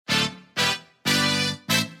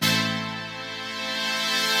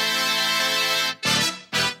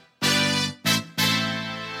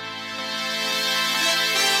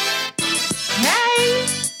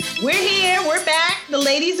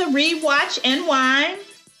ladies of Read, Watch, and Wine.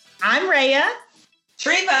 I'm Rhea.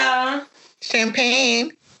 Treva.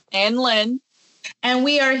 Champagne. And Lynn. And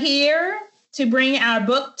we are here to bring our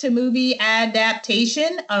book to movie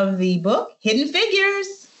adaptation of the book Hidden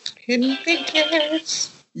Figures. Hidden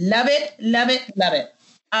Figures. Love it, love it, love it.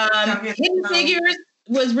 Hidden Figures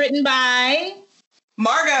was written by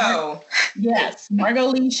Margot. Yes, Margot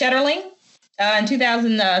Lee Shetterling in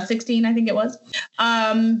 2016, I think it was.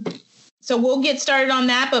 So we'll get started on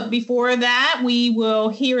that. But before that, we will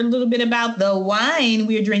hear a little bit about the wine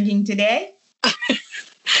we're drinking today.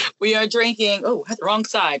 We are drinking, the wrong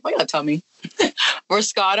side. Why you gotta tell me?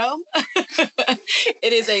 Moscato.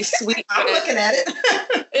 It is a sweet. I'm looking at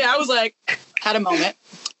it. Yeah, I was like, had a moment.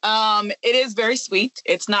 It is very sweet.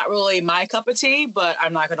 It's not really my cup of tea, but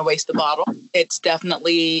I'm not going to waste the bottle. It's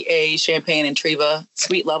definitely a champagne and Treva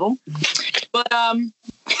sweet level. But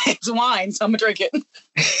it's wine, so I'm going to drink it.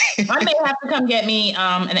 I may have to come get me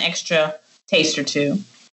an extra taste or two.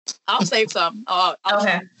 I'll save some.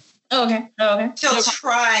 Okay. She'll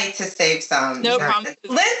try to save some. No problem.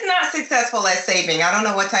 Lynn's not successful at saving. I don't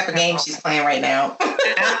know what type of game she's playing right now.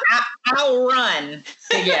 I'll run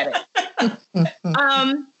to get it. So, all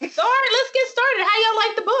right, let's get started. How y'all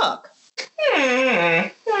like the book?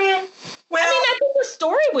 Well, I think the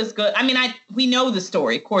story was good. We know the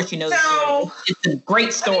story. Of course, you know the story. It's a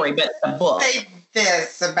great story, but the book. Say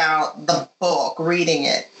this about the book, reading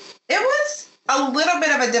it. It was a little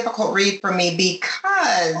bit of a difficult read for me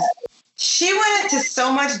because she went into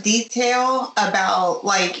so much detail about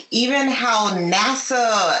even how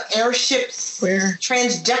NASA airships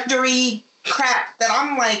trajectory crap that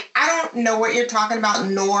I'm like, I don't know what you're talking about,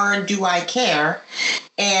 nor do I care.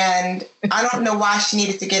 And I don't know why she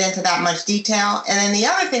needed to get into that much detail. And then the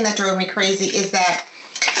other thing that drove me crazy is that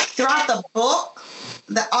throughout the book,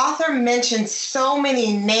 the author mentioned so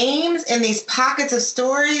many names in these pockets of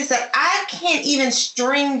stories that I can't even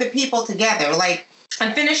string the people together. I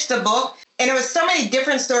finished the book and there was so many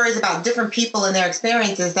different stories about different people and their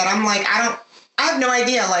experiences that I'm like, I have no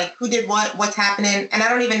idea who did what's happening. And I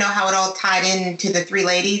don't even know how it all tied into the three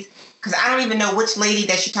ladies because I don't even know which lady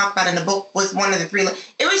that she talked about in the book was one of the three.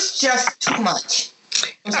 It was just too much.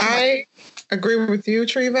 I agree with you,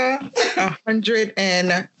 Treva,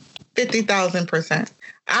 150,000%.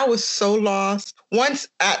 I was so lost. Once,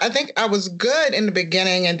 I think I was good in the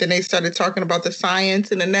beginning, and then they started talking about the science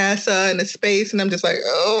and the NASA and the space, and I'm just like,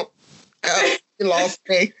 oh, you lost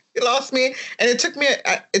me. You lost me. And it took me,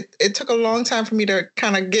 it took a long time for me to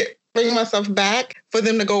kind of bring myself back, for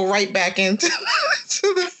them to go right back into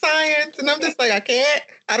to the science. And I'm just like,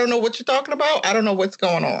 I don't know what you're talking about. I don't know what's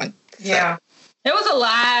going on. Yeah. There was a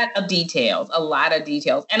lot of details.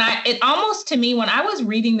 And it almost, to me, when I was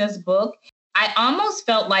reading this book, I almost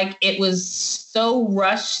felt like it was so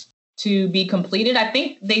rushed to be completed. I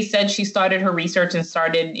think they said she started her research and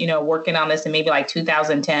started, working on this in maybe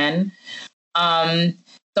 2010.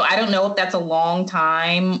 So I don't know if that's a long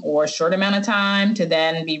time or a short amount of time to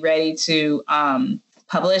then be ready to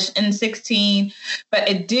publish in 16. But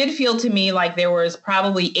it did feel to me like there was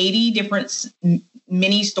probably 80 different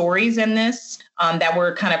mini stories in this that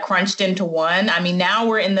were kind of crunched into one. Now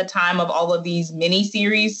we're in the time of all of these mini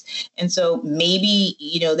series. And so maybe,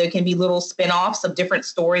 there can be little spinoffs of different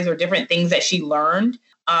stories or different things that she learned.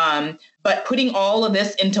 But putting all of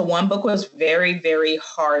this into one book was very, very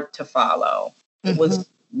hard to follow. It was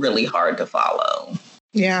really hard to follow.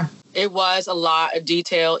 Yeah. It was a lot of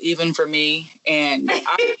detail, even for me. And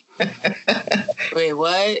wait,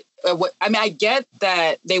 what? I get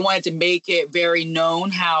that they wanted to make it very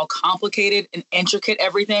known how complicated and intricate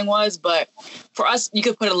everything was, but for us, you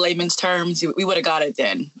could put it in layman's terms, we would have got it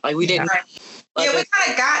then. We didn't. Right. We kind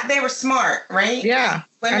of they were smart, right? Yeah.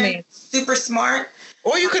 Women, super smart.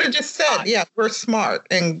 Or you could have just said, yeah, we're smart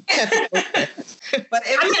and kept it. But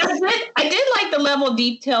I did like the level of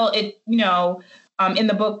detail in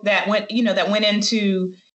the book that went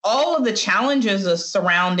into all of the challenges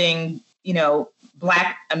surrounding,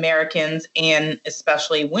 Black Americans and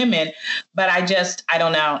especially women. But I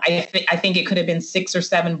don't know. I think it could have been 6 or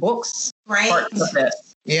 7 books. Right. Of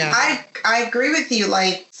this. Yeah. I agree with you.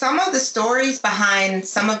 Some of the stories behind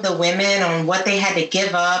some of the women on what they had to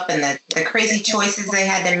give up and the crazy choices they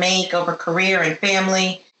had to make over career and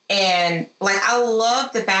family. And I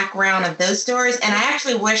love the background of those stories. And I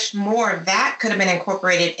actually wish more of that could have been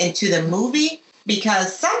incorporated into the movie,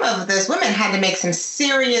 because some of those women had to make some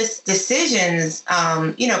serious decisions,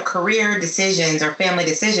 career decisions or family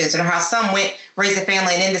decisions, and how some went raise a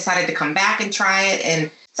family and then decided to come back and try it. And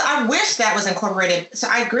so I wish that was incorporated. So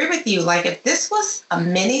I agree with you. If this was a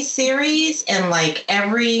mini series and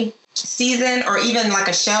every season or even like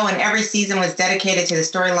a show, and every season was dedicated to the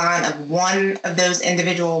storyline of one of those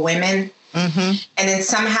individual women. And then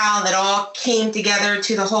somehow that all came together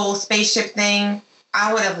to the whole spaceship thing.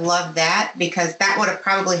 I would have loved that, because that would have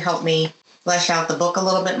probably helped me flesh out the book a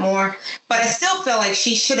little bit more. But I still feel like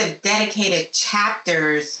she should have dedicated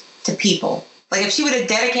chapters to people. Like if she would have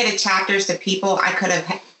dedicated chapters to people, I could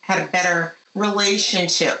have had a better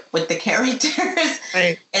relationship with the characters.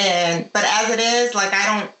 Right. But as it is, like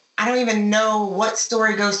I don't even know what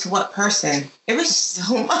story goes to what person. It was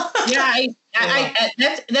so much. Yeah,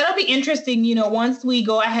 that'll be interesting. Once we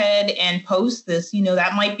go ahead and post this,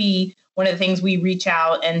 that might be one of the things we reach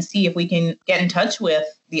out and see if we can get in touch with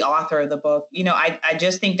the author of the book. I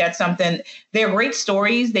just think that's something. They're great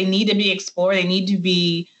stories. They need to be explored. They need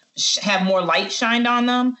to have more light shined on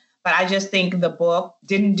them. But I just think the book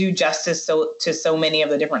didn't do justice to so many of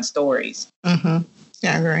the different stories. Yeah,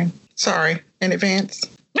 I agree. Sorry in advance.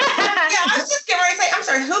 Yeah, I was just getting ready to say, I'm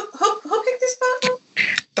sorry, who picked this book?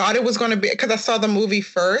 Thought it was going to be, because I saw the movie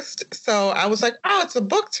first. So I was like, oh, it's a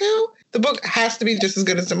book too? The book has to be just as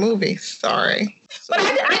good as the movie. Sorry. But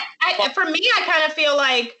for me, I kind of feel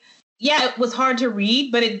like, yeah, it was hard to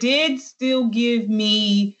read, but it did still give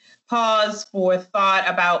me pause for thought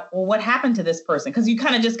about, well, what happened to this person? Because you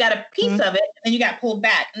kind of just got a piece of it, and then you got pulled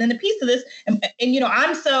back, and then a piece of this, and I need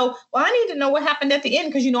to know what happened at the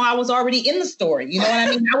end, because I was already in the story. You know what I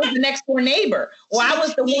mean? I was the next door neighbor, or I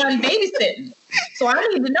was the one babysitting. So I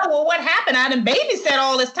need to know, well, what happened? I done babysat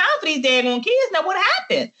all this time for these daggone kids. Now what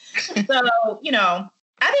happened? So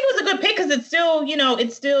I think it was a good pick, because it's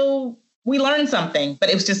still we learned something, but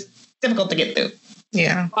it was just difficult to get through.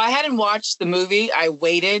 Yeah. I hadn't watched the movie. I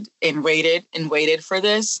waited and waited and waited for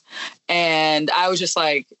this. And I was just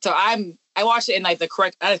like, I watched it in like not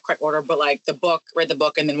the correct order, but like read the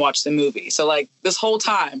book and then watched the movie. So like this whole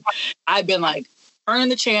time I've been like turning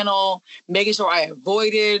the channel, making sure I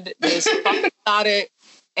avoided this about it.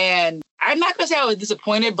 And I'm not going to say I was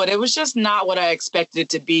disappointed, but it was just not what I expected it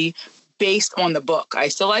to be based on the book. I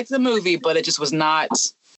still liked the movie, but it just was not,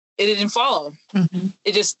 it didn't follow.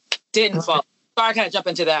 It just didn't follow. Sorry, I kind of jump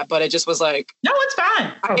into that, but it just was like, no, it's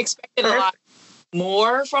fine. I expected a lot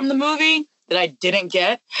more from the movie that I didn't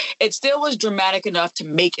get. It still was dramatic enough to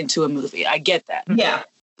make into a movie. I get that. Yeah.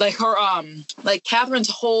 Like her, like Catherine's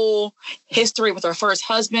whole history with her first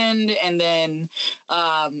husband, and then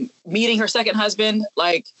meeting her second husband.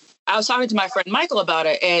 Like I was talking to my friend Michael about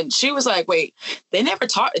it, and she was like, "Wait, they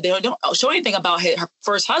don't show anything about her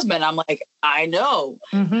first husband." I'm like, "I know."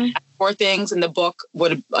 More things in the book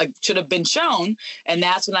should have been shown, and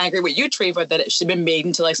that's when I agree with you, Treva, that it should have been made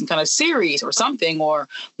into like some kind of series or something, or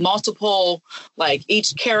multiple, like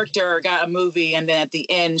each character got a movie, and then at the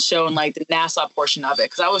end shown like the NASA portion of it.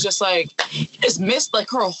 Because I was just like, you just missed like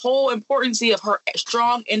her whole importance of her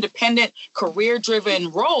strong, independent, career-driven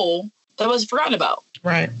role that was forgotten about.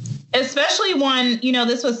 Right. Especially when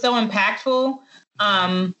this was so impactful.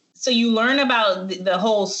 So you learn about the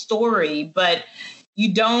whole story, but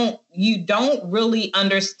you don't really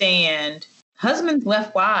understand. Husbands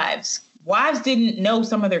left wives. Wives didn't know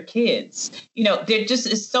some of their kids. There just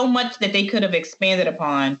is so much that they could have expanded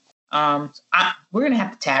upon. We're going to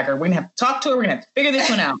have to tag her. We're going to have to talk to her. We're going to have to figure this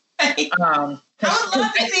one out. I would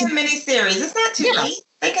love to see a miniseries. It's not too late.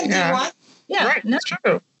 They can do one. Yeah, right. That's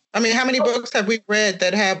true. I mean, how many books have we read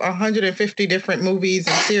that have 150 different movies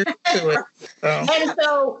and series to it?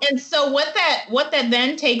 And so what that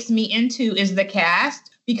then takes me into is the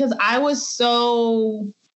cast, because I was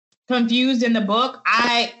so confused in the book.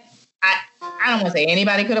 I don't want to say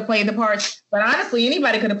anybody could have played the parts, but honestly,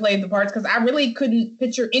 anybody could have played the parts, because I really couldn't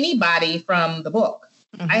picture anybody from the book.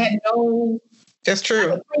 I had no That's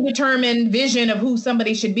true. predetermined vision of who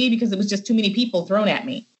somebody should be, because it was just too many people thrown at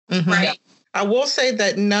me. Right. I will say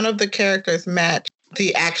that none of the characters match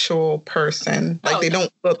the actual person. Like they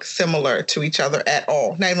don't look similar to each other at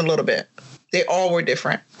all. Not even a little bit. They all were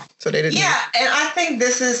different. So they didn't. Yeah, and I think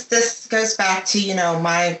this goes back to,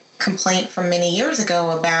 my complaint from many years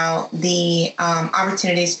ago about the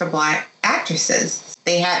opportunities for Black actresses.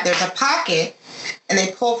 There's a pocket, and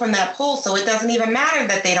they pull from that pool, so it doesn't even matter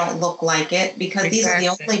that they don't look like it, because these are the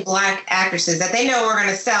only Black actresses that they know are going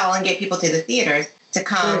to sell and get people to the theaters to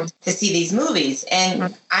come to see these movies.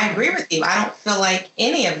 And I agree with you. I don't feel like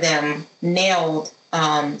any of them nailed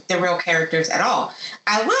the real characters at all.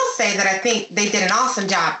 I will say that I think they did an awesome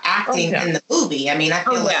job acting in the movie. I mean, I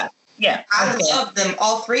feel I love them,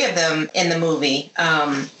 all three of them in the movie.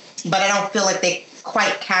 But I don't feel like they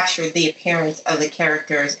quite captured the appearance of the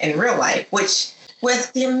characters in real life, which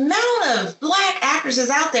with the amount of Black actresses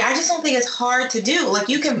out there, I just don't think it's hard to do. Like,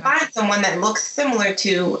 you can find someone that looks similar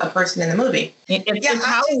to a person in the movie. It's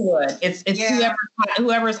Hollywood. It's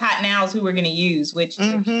whoever's hot now is who we're going to use, which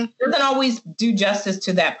doesn't always do justice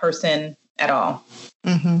to that person at all.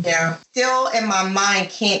 Yeah. Still in my mind,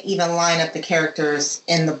 can't even line up the characters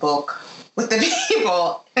in the book with the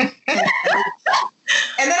people. And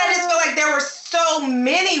then I just feel like there were so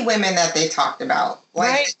many women that they talked about.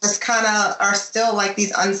 Like, just kind of are still like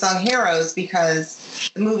these unsung heroes because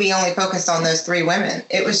the movie only focused on those 3 women.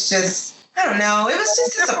 It was just, I don't know. It was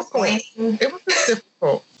just disappointing. It was just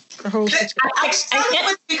difficult. The whole situation. It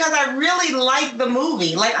was because I really liked the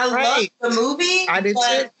movie. Like, I loved the movie. I did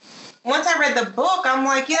too. Once I read the book, I'm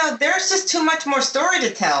like, there's just too much more story to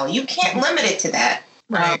tell. You can't limit it to that.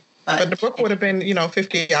 Right. But the book would have been,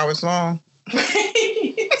 50 hours long.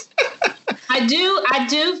 I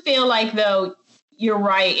do feel like, though, you're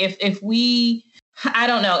right. If we, I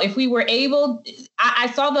don't know, if we were able, I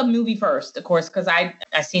saw the movie first, of course, because I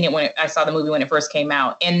seen it I saw the movie when it first came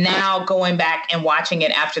out, and now going back and watching it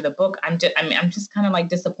after the book, I'm just kind of like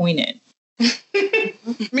disappointed. Me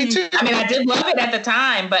too. I mean, I did love it at the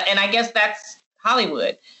time, and I guess that's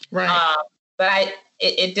Hollywood. Right. But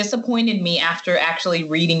it disappointed me after actually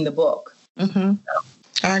reading the book. So.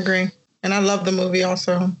 I agree. And I love the movie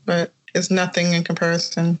also, but it's nothing in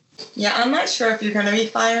comparison. Yeah, I'm not sure if you're going to be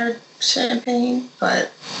fired, Champagne,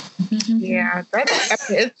 but... Yeah,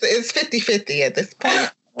 it's 50-50 at this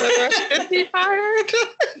point. Should be fired.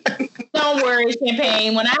 Don't worry,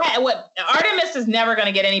 Champagne. Artemis is never going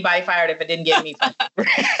to get anybody fired if it didn't get me fired.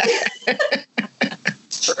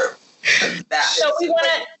 True. So we want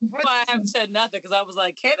to. I haven't said nothing because I was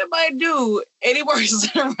like, can't anybody do any worse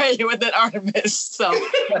than with that Artemis? So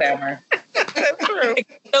whatever. That's true.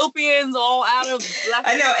 Ethiopians all out of.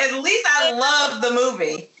 I know. At least I love the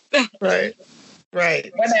movie. Right.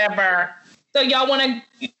 Whatever. So y'all want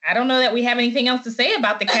to? I don't know that we have anything else to say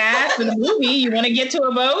about the cast and the movie. You want to get to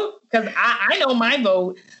a vote? Because I know my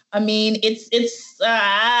vote. I mean, it's sip.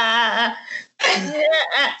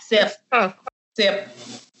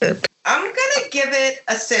 I'm going to give it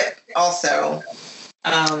a sip also.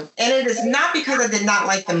 And it is not because I did not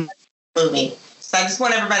like the movie. So I just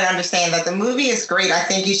want everybody to understand that the movie is great. I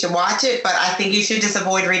think you should watch it, but I think you should just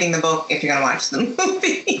avoid reading the book if you're going to watch the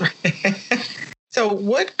movie. So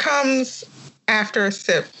what comes after a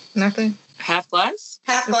sip? Nothing? Half glass?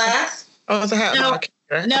 Half glass? Oh, it's a half glass.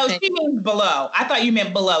 No, she means below. I thought you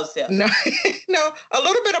meant below sip. No, a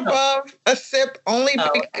little bit above a sip,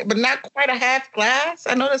 but not quite a half glass.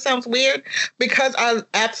 I know that sounds weird because I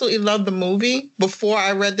absolutely loved the movie before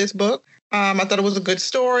I read this book. I thought it was a good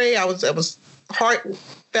story. It was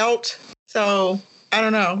heartfelt. So I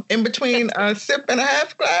don't know. In between a sip and a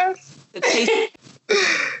half glass.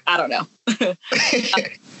 I don't know.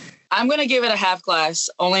 I'm going to give it a half glass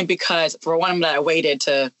only because for one that I waited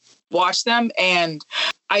to watch them. And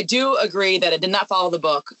I do agree that it did not follow the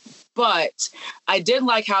book, but I did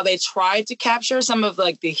like how they tried to capture some of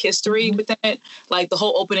like the history within it, like the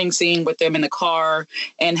whole opening scene with them in the car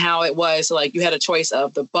and how it was like you had a choice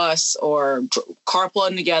of the bus or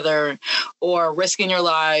carpooling together or risking your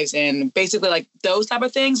lives. And basically like those type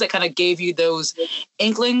of things that kind of gave you those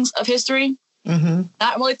inklings of history.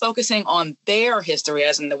 Not really focusing on their history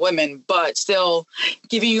as in the women, but still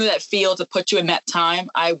giving you that feel to put you in that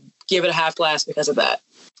time. I give it a half glass because of that.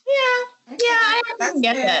 Yeah, I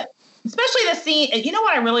get that. Especially the scene. You know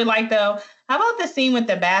what I really like though? How about the scene with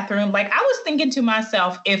the bathroom? Like I was thinking to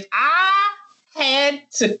myself, if I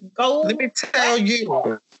had to go, let me tell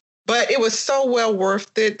you, but it was so well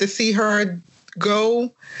worth it to see her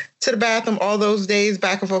go to the bathroom all those days,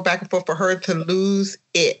 back and forth for her to lose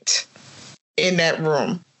it in that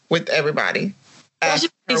room with everybody.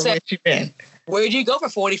 Where'd you go for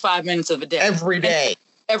 45 minutes of a day?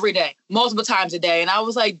 Every day, multiple times a day. And I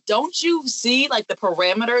was like, don't you see like the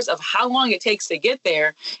parameters of how long it takes to get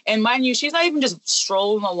there? And mind you, she's not even just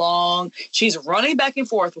strolling along. She's running back and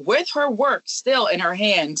forth with her work still in her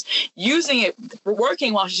hands, using it,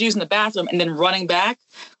 working while she's using the bathroom and then running back.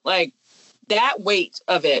 Like that weight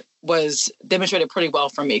of it was demonstrated pretty well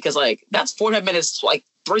for me. Cause like that's 45 minutes, like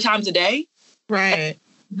 3 times a day. Right.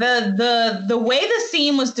 The way the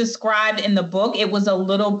scene was described in the book, it was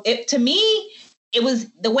to me, it was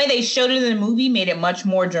the way they showed it in the movie made it much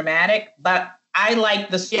more dramatic, but I like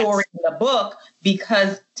the story in the book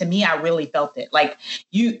because to me, I really felt it. Like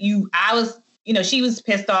I was, she was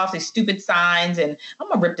pissed off, these stupid signs, and I'm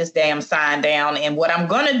going to rip this damn sign down. And what I'm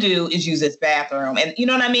going to do is use this bathroom. And you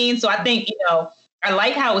know what I mean? So I think, I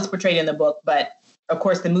like how it was portrayed in the book, but of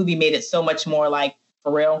course the movie made it so much more like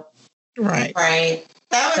for real. Right.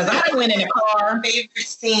 That was Because I went in the car. my favorite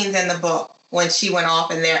scenes in the book when she went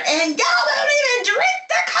off in there. And y'all don't even drink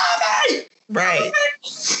the coffee. Right.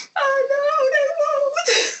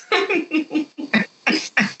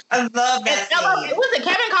 I love that scene. Was it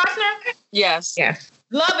Kevin Costner? Yes. Yes.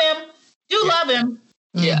 Love him. Love him.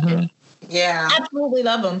 Yeah. Mhm. Yeah. Absolutely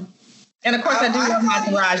love him. And of course, I do love my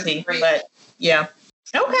Taraji. But yeah.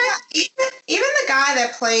 Okay. Yeah, even the guy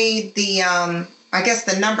that played the I guess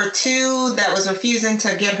the number 2 that was refusing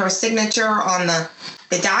to get her signature on the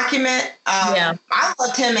document. I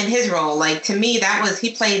loved him in his role. Like, to me,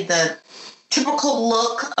 he played the typical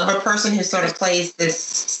look of a person who sort of plays this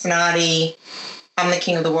snotty, I'm the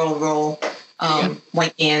king of the world role,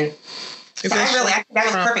 white man. So I think that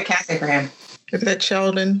was perfect casting for him. Is that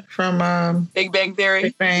Sheldon from Big Bang Theory?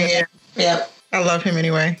 Big Bang? Yeah. Yep. I love him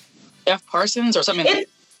anyway. Jeff Parsons or something.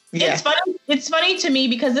 It's funny. It's funny to me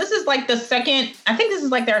because this is like their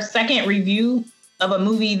second review of a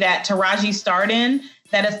movie that Taraji starred in.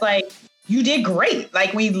 That it's like, you did great.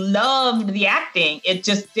 Like, we loved the acting. You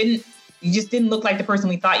just didn't look like the person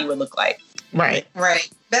we thought you would look like. Right.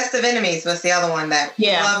 Best of Enemies was the other one that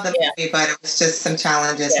loved the movie, but it was just some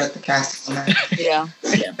challenges with the casting on that. Yeah.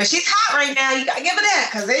 But she's hot right now. You gotta give her that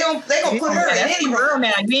because they gonna put her in any role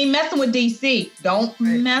now. You ain't messing with DC. Don't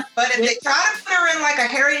mess. But if they try to put her in like a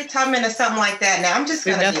Harriet Tubman or something like that, now I'm just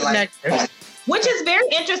gonna be like. Which is very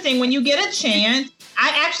interesting. When you get a chance,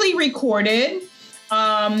 I actually recorded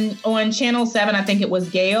on Channel 7. I think it was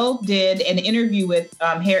Gail did an interview with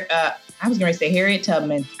I was going to say Harriet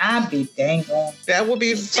Tubman. I'd be dang on. That would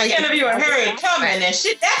be like interviewing Harriet Tubman and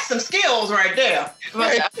shit. That's some skills right there.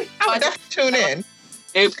 I would definitely tune in.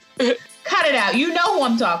 Cut it out. You know who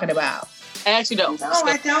I'm talking about. I actually don't. No,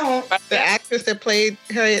 I don't. The actress that played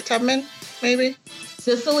Harriet Tubman, maybe?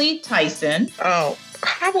 Cicely Tyson. Oh,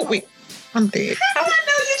 how would we? I'm dead. How do I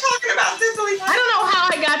know you're talking about Cicely Tyson? I don't know how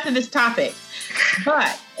I got to this topic.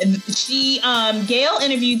 But Gail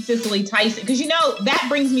interviewed Cicely Tyson because that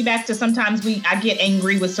brings me back to sometimes I get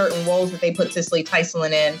angry with certain roles that they put Cicely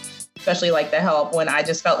Tyson in, especially like The Help, when I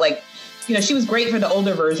just felt like, she was great for the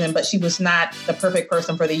older version, but she was not the perfect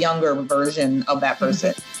person for the younger version of that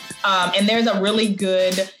person. And there's a really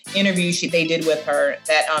good interview they did with her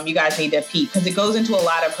that you guys need to peep because it goes into a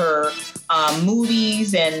lot of her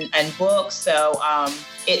movies and books. So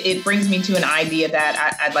it brings me to an idea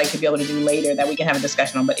that I'd like to be able to do later that we can have a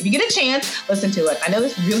discussion on. But if you get a chance, listen to it. I know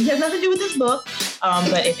this really has nothing to do with this book,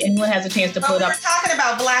 but if anyone has a chance to put up. We're talking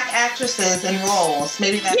about Black actresses and roles.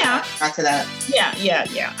 Maybe that's back to that. Yeah.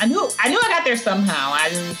 I knew I got there somehow. I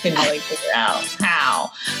just couldn't really figure out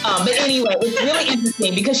how. But anyway, it's really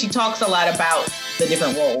interesting because she talks a lot about the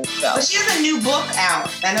different roles. So. But she has a new book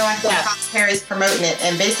out. I know I saw Tyler Perry's promoting it,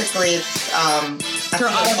 and basically it's her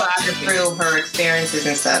autobiography through her experiences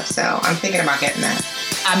and stuff. So I'm thinking about getting that.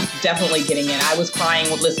 I'm definitely getting it. I was crying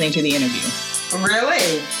listening to the interview.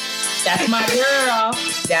 Really? That's my girl.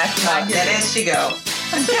 That's my girl. That is she go.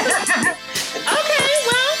 Okay,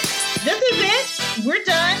 well, this is it. We're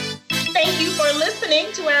done. Thank you for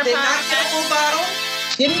listening to our podcast. Did not get a full bottle?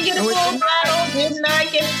 Didn't get a full bottle. Did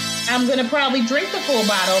not get. I'm gonna probably drink the full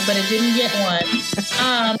bottle, but it didn't get one.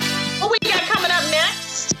 What we got coming up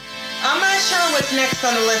next? I'm not sure what's next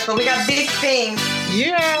on the list, but we got big things.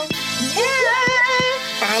 Yeah.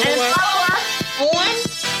 Follow us on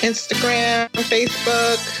Instagram,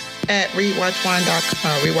 Facebook at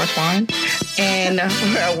rewatchwine.com, rewatchwine, and our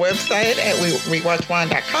website at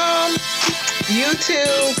rewatchwine.com,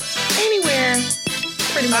 YouTube, anywhere.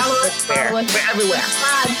 Pretty much follow us. We're everywhere.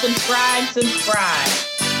 Subscribe.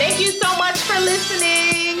 Thank you so much for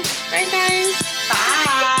listening. Bye, guys.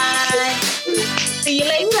 Bye. See you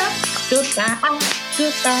later.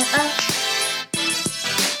 Goodbye.